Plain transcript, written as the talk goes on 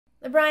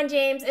LeBron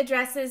James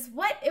addresses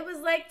what it was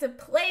like to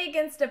play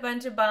against a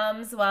bunch of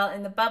bums while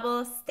in the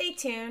bubble. Stay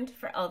tuned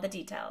for all the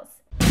details.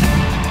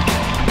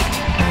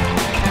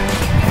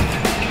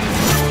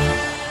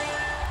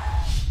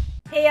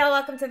 Hey y'all,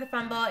 welcome to the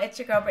Fumble. It's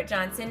your girl Britt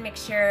Johnson. Make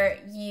sure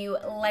you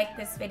like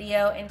this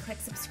video and click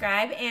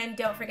subscribe, and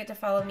don't forget to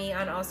follow me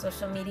on all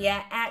social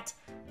media at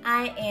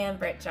I am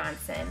Britt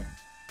Johnson.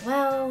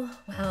 Well.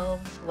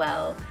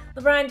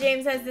 LeBron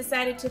James has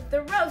decided to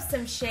throw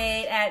some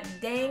shade at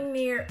dang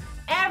near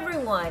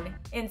everyone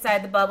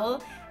inside the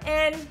bubble,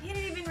 and he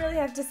didn't even really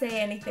have to say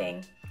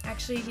anything.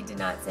 Actually, he did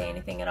not say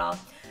anything at all.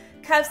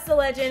 Cuffs the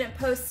Legend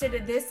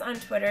posted this on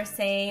Twitter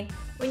saying,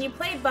 when you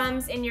play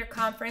bums in your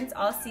conference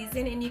all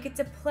season and you get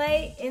to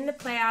play in the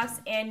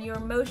playoffs and your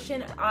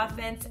motion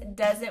offense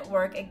doesn't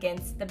work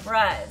against the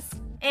Bras.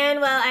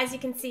 And well, as you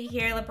can see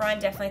here, LeBron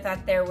definitely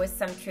thought there was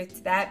some truth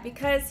to that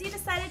because he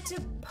decided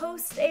to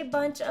post a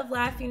bunch of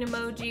laughing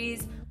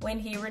emojis when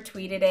he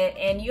retweeted it,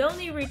 and you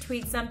only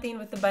retweet something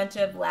with a bunch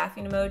of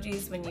laughing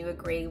emojis when you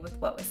agree with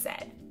what was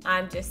said.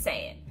 I'm just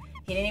saying.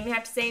 He didn't even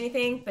have to say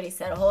anything, but he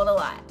said a whole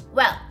lot.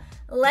 Well,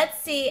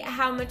 let's see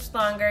how much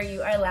longer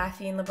you are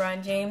laughing,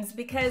 LeBron James,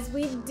 because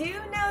we do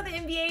know the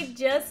NBA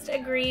just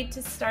agreed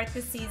to start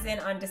the season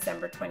on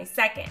December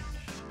 22nd.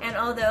 And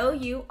although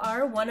you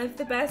are one of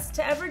the best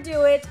to ever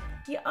do it,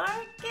 you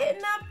are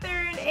getting up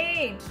there in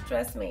age.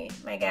 Trust me,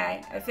 my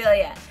guy, I feel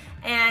ya.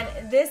 And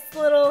this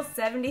little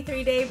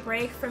 73-day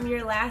break from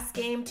your last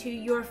game to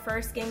your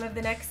first game of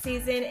the next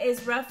season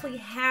is roughly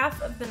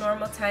half of the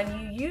normal time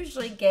you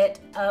usually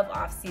get of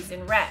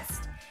off-season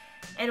rest.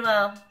 And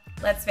well,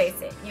 let's face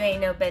it, you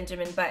ain't no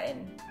Benjamin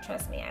Button.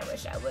 Trust me, I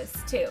wish I was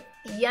too.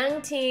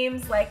 Young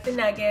teams like the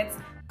Nuggets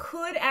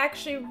could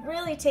actually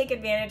really take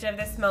advantage of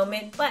this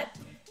moment, but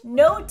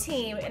no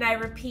team, and I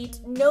repeat,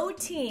 no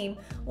team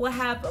will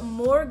have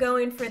more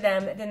going for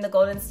them than the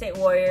Golden State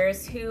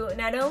Warriors, who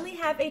not only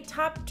have a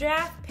top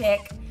draft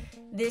pick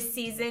this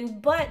season,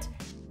 but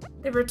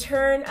the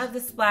return of the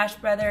Splash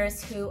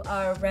Brothers, who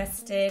are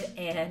rested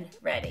and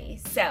ready.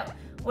 So,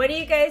 what do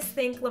you guys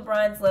think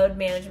LeBron's load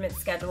management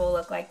schedule will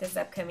look like this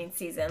upcoming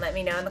season? Let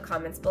me know in the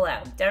comments below.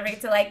 Don't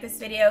forget to like this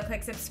video,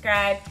 click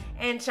subscribe,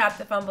 and shop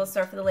the Fumble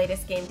store for the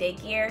latest game day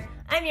gear.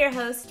 I'm your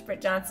host, Britt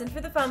Johnson for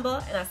the Fumble,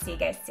 and I'll see you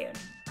guys soon.